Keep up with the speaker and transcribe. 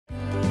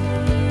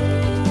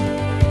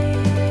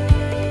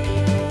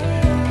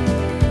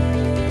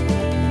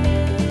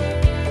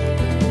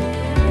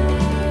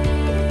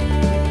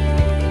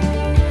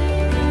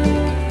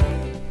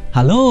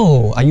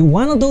Hello, are you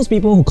one of those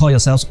people who call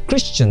yourselves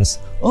Christians?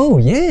 Oh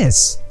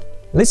yes!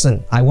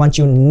 Listen, I want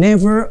you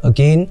never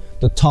again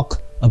to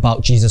talk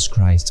about Jesus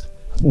Christ.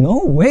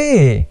 No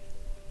way!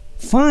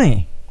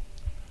 Fine.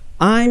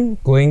 I'm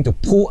going to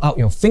pull out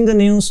your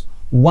fingernails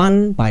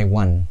one by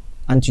one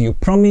until you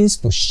promise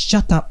to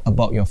shut up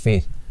about your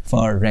faith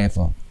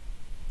forever.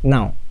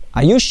 Now,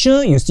 are you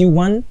sure you still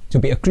want to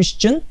be a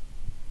Christian?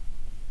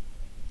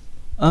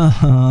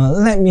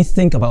 Let me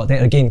think about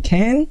that again,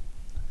 Ken.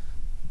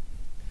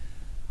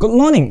 Good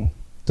morning.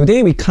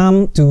 Today we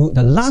come to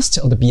the last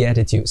of the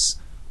Beatitudes.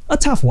 A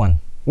tough one.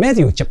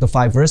 Matthew chapter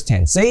 5 verse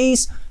 10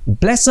 says,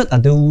 "Blessed are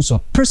those who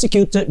are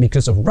persecuted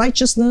because of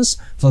righteousness,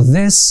 for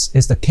this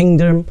is the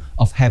kingdom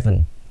of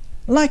heaven."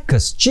 Like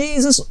us,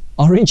 Jesus'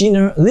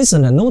 original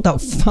listener no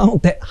doubt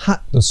found that hard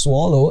to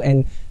swallow,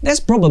 and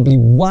that's probably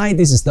why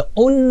this is the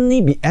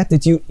only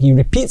beatitude he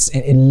repeats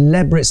and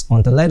elaborates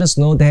on to let us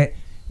know that,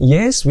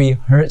 yes, we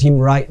heard him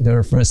right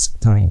the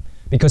first time.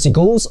 Because he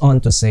goes on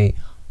to say,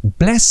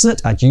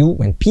 "Blessed are you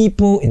when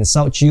people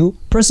insult you,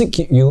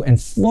 persecute you, and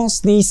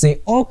falsely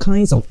say all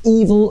kinds of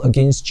evil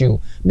against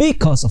you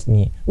because of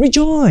me.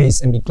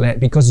 Rejoice and be glad,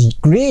 because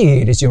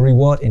great is your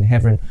reward in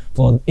heaven.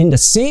 For in the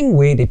same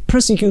way they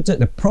persecuted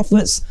the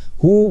prophets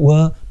who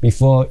were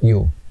before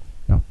you."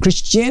 Now,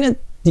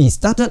 Christianity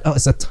started out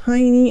as a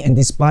tiny and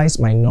despised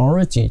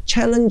minority,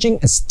 challenging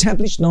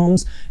established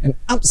norms and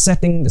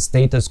upsetting the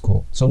status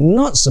quo. So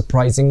not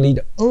surprisingly,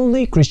 the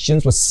early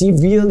Christians were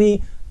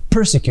severely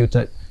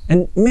persecuted.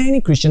 And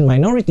many Christian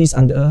minorities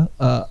under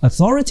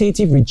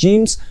authoritative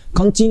regimes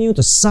continue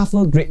to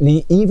suffer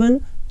greatly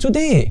even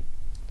today.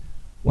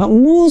 Well,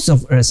 most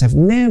of us have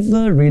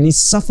never really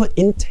suffered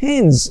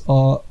intense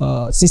or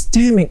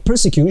systemic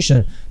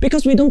persecution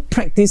because we don't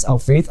practice our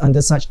faith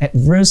under such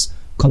adverse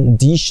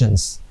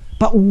conditions.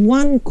 But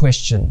one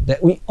question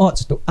that we ought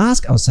to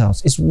ask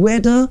ourselves is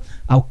whether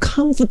our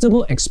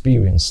comfortable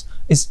experience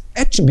is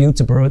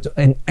attributable to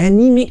an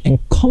anemic and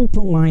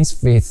compromised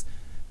faith,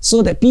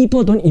 so that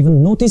people don't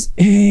even notice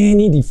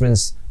any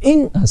difference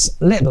in us,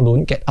 let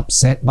alone get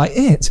upset by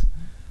it.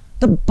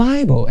 The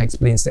Bible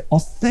explains that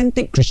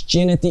authentic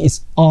Christianity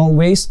is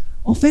always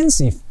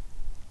offensive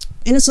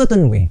in a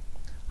certain way.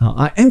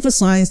 I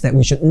emphasize that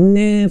we should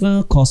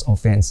never cause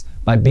offense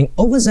by being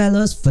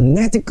overzealous,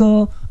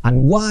 fanatical,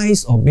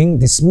 unwise, or being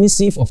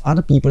dismissive of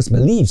other people's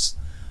beliefs.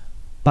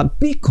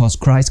 But because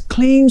Christ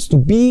claims to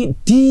be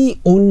the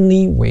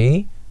only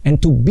way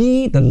and to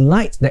be the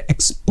light that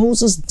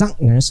exposes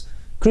darkness,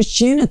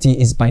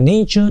 Christianity is by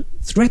nature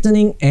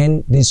threatening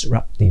and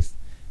disruptive.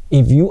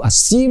 If you are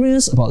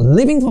serious about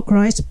living for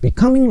Christ,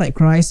 becoming like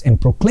Christ, and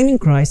proclaiming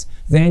Christ,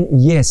 then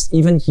yes,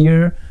 even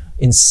here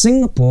in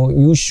Singapore,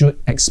 you should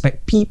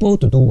expect people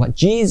to do what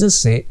Jesus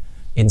said: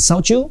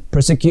 insult you,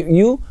 persecute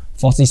you,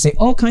 falsely say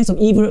all kinds of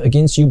evil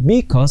against you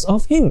because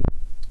of Him.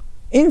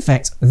 In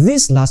fact,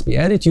 this last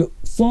beatitude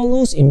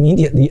follows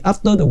immediately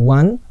after the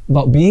one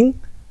about being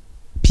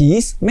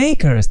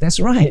peacemakers. That's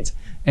right.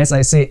 As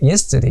I said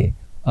yesterday,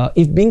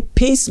 if being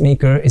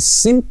peacemaker is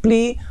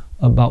simply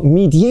about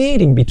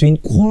mediating between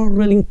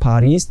quarreling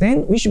parties,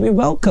 then we should be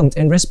welcomed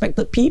and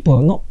respected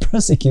people, not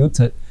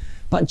persecuted.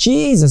 But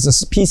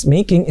Jesus'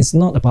 peacemaking is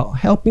not about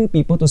helping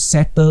people to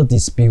settle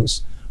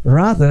disputes.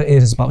 Rather,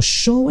 it is about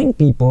showing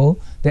people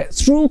that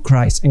through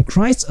Christ and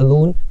Christ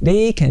alone,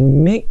 they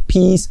can make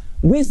peace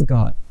with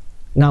God.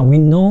 Now, we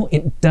know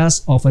it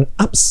does often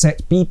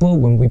upset people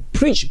when we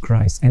preach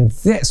Christ, and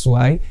that's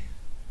why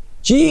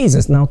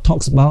Jesus now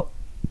talks about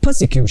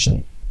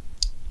persecution.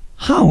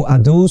 How are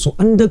those who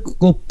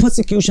undergo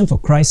persecution for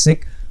Christ's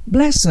sake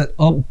blessed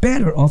or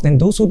better off than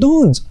those who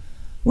don't?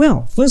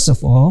 Well, first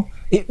of all,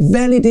 it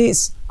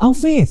validates our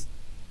faith.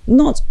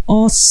 Not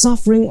all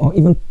suffering or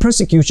even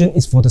persecution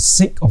is for the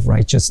sake of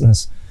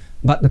righteousness,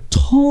 but the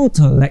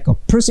total lack of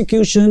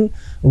persecution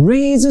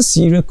raises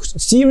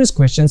serious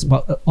questions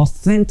about the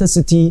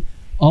authenticity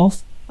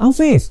of our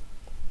faith.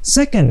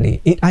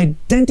 Secondly, it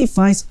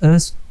identifies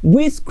us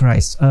with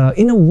Christ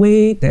in a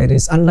way that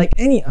is unlike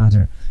any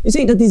other. You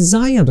see, the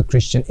desire of the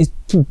Christian is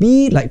to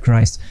be like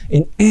Christ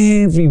in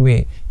every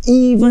way,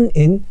 even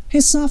in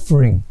His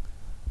suffering.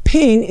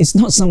 Pain is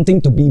not something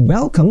to be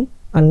welcomed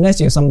unless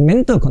you have some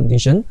mental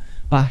condition,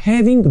 but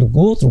having to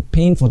go through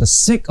pain for the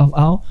sake of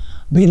our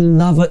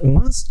beloved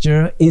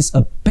Master is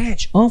a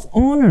badge of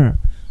honor.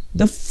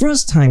 The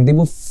first time they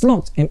were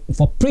flogged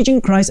for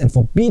preaching Christ and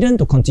forbidden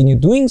to continue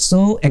doing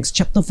so, Acts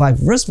chapter 5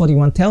 verse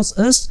 41 tells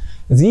us,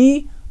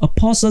 the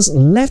apostles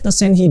left the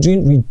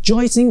Sanhedrin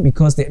rejoicing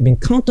because they had been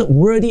counted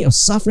worthy of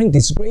suffering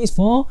disgrace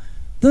for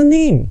the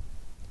name.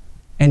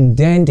 And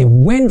then they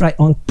went right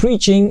on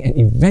preaching and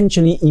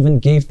eventually even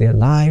gave their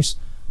lives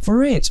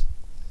for it.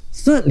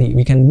 Thirdly,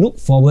 we can look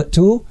forward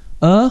to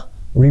a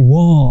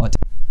reward.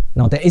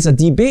 Now, there is a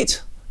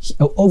debate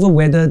over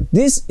whether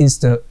this is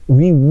the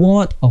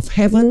reward of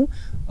heaven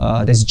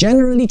that's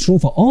generally true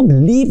for all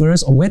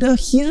believers, or whether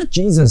here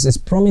Jesus is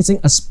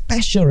promising a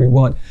special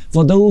reward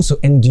for those who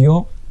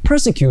endure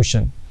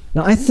persecution.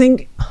 Now, I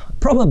think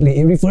Probably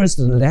it refers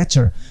to the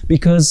latter,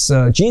 because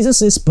Jesus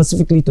says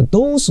specifically to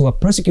those who are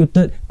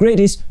persecuted, great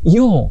is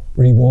your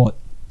reward.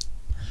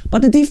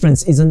 But the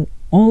difference isn't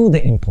all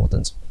that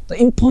important.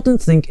 The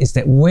important thing is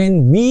that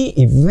when we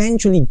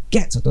eventually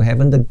get to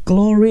heaven, the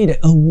glory that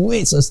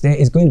awaits us there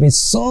is going to be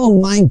so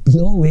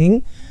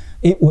mind-blowing,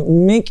 it would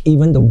make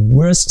even the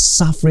worst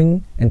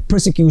suffering and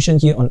persecution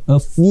here on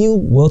earth feel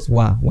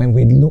worthwhile when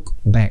we look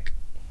back.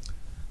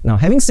 Now,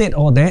 having said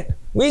all that,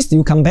 we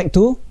still come back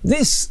to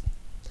this.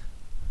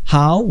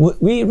 How would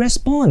we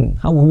respond?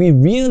 How would we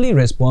really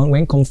respond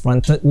when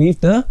confronted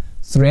with the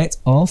threat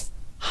of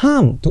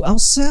harm to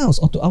ourselves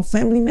or to our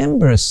family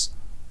members?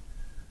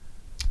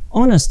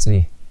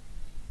 Honestly,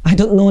 I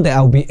don't know that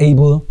I'll be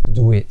able to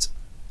do it.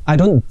 I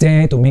don't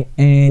dare to make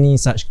any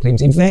such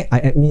claims. In fact, I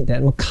admit that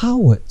I'm a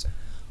coward.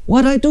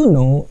 What I do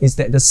know is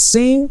that the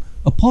same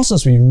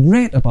apostles we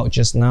read about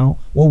just now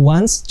were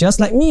once just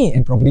like me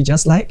and probably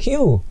just like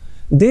you.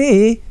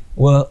 They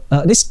were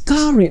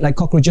scurried like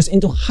cockroaches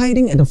into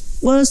hiding at the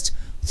first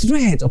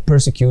threat of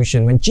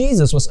persecution when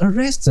Jesus was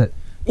arrested.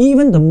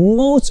 Even the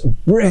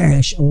most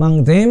brash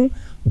among them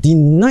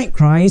denied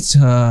Christ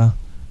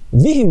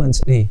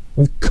vehemently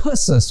with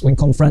curses when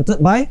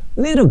confronted by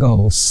little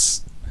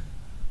girls.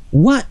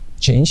 What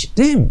changed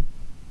them?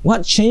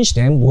 What changed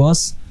them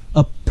was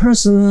a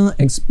personal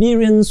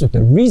experience with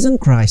the risen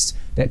Christ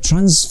that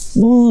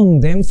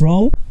transformed them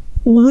from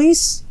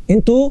mice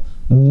into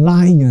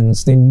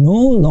lions. They no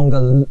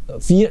longer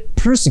feared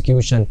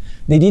persecution.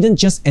 They didn't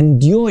just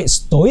endure it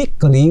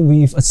stoically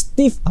with a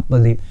stiff upper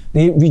lip.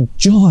 They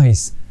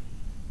rejoiced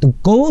to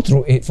go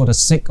through it for the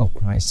sake of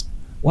Christ.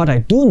 What I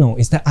do know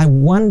is that I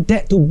want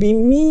that to be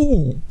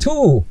me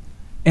too.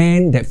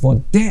 And that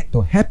for that to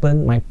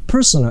happen, my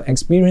personal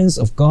experience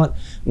of God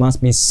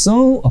must be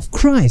so, of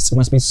Christ,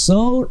 must be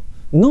so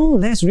no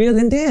less real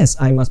than theirs.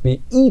 I must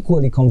be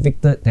equally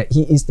convicted that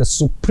He is the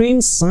supreme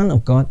Son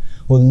of God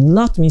who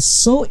loved me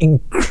so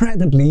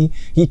incredibly,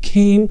 He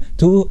came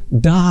to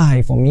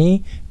die for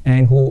me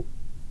and who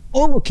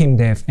overcame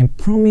death and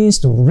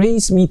promised to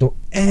raise me to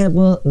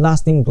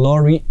everlasting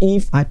glory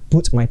if I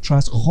put my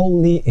trust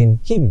wholly in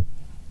Him.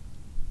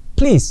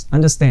 Please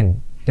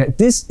understand that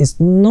this is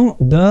not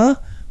the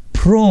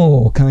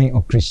pro kind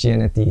of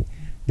Christianity.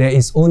 There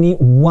is only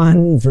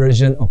one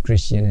version of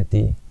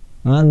Christianity.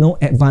 No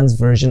advanced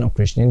version of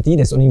Christianity.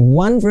 There's only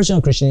one version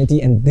of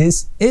Christianity, and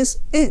this is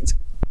it.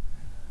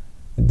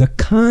 The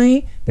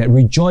kind that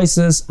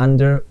rejoices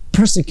under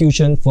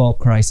persecution for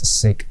Christ's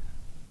sake.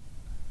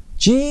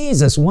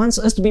 Jesus wants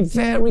us to be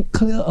very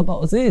clear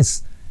about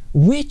this,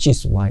 which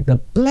is why the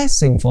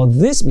blessing for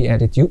this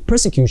beatitude,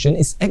 persecution,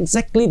 is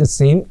exactly the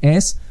same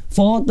as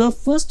for the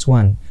first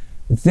one.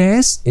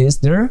 This is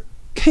the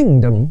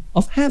kingdom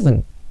of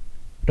heaven.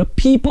 The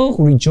people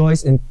who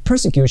rejoice in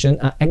persecution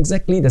are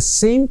exactly the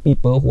same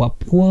people who are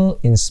poor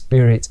in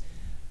spirit.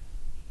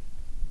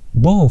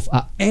 Both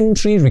are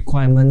entry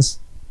requirements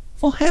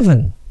for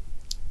heaven.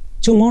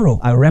 Tomorrow,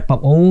 I'll wrap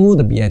up all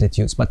the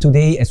Beatitudes, but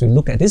today, as we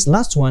look at this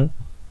last one,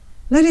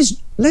 let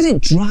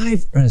it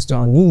drive us to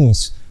our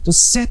knees to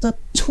settle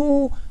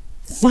two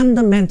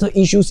fundamental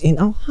issues in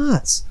our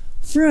hearts.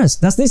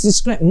 First, does this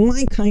describe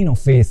my kind of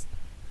faith?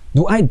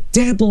 Do I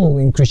dabble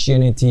in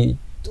Christianity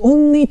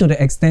only to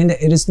the extent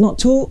that it is not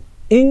too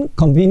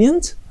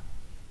inconvenient?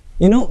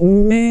 You know,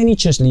 many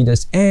church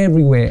leaders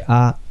everywhere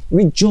are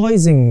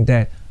rejoicing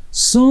that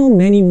so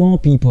many more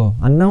people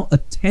are now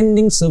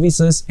attending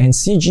services and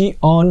CG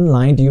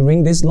online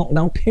during this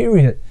lockdown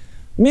period.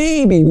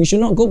 Maybe we should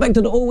not go back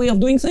to the old way of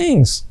doing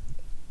things.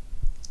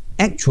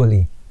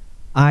 Actually,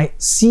 I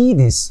see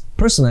this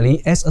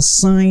personally as a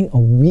sign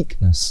of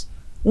weakness,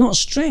 not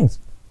strength.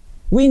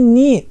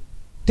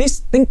 This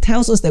thing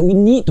tells us that we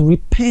need to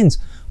repent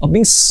of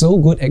being so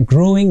good at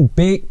growing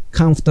big,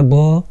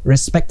 comfortable,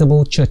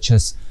 respectable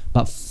churches,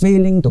 but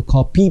failing to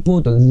call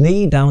people to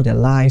lay down their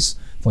lives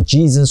for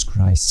Jesus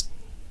Christ.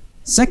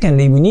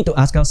 Secondly, we need to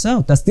ask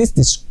ourselves, does this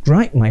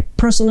describe my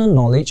personal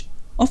knowledge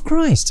of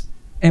Christ?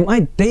 Am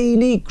I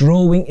daily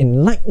growing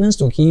in likeness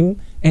to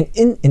Him and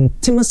in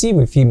intimacy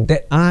with Him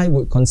that I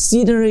would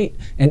consider it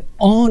an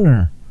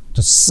honor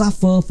to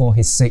suffer for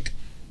His sake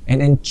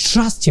and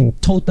entrust Him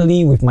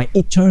totally with my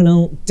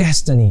eternal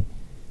destiny?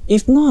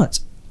 If not,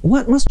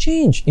 what must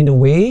change in the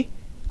way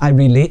I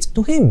relate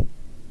to Him?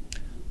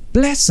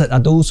 Blessed are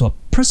those who are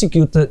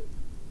persecuted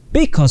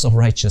because of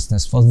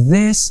righteousness, for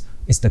this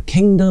is the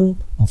kingdom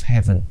of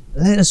heaven.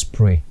 Let us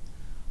pray.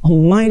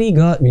 Almighty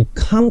God, we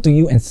come to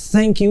You and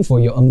thank You for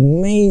Your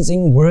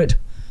amazing word.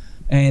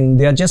 And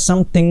there are just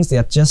some things that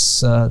are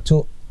just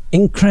too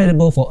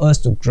incredible for us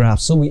to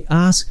grasp. So we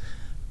ask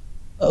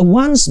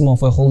once more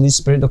for Holy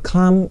Spirit to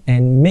come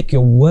and make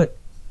Your word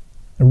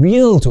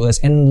real to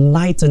us,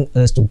 enlighten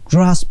us to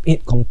grasp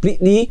it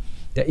completely,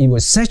 that it will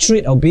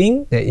saturate our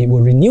being, that it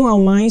will renew our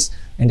minds,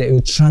 and that it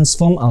will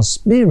transform our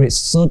spirits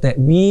so that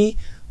we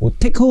will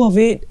take hold of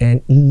it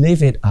and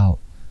live it out.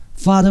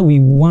 Father, we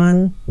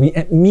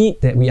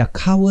admit that we are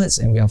cowards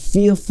and we are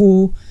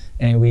fearful,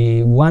 and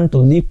we want to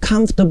live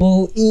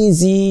comfortable,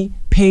 easy,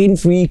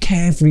 pain-free,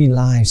 carefree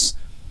lives.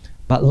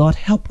 But Lord,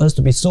 help us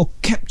to be so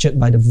captured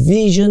by the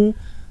vision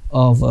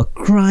of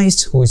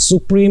Christ who is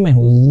supreme and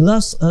who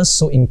loves us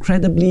so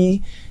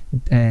incredibly,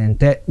 and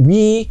that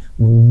we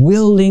were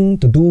willing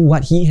to do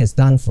what He has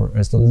done for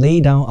us, to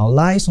lay down our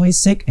lives for His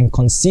sake and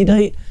consider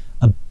it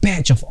a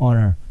badge of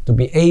honor to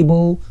be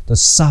able to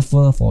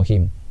suffer for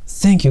Him.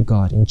 Thank you,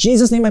 God. In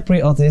Jesus' name I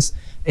pray all this.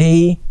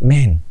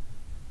 Amen.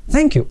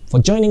 Thank you for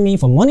joining me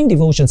for morning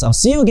devotions. I'll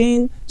see you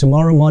again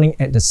tomorrow morning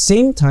at the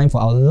same time for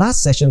our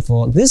last session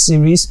for this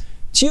series.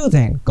 Till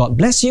then, God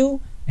bless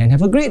you and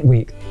have a great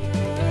week.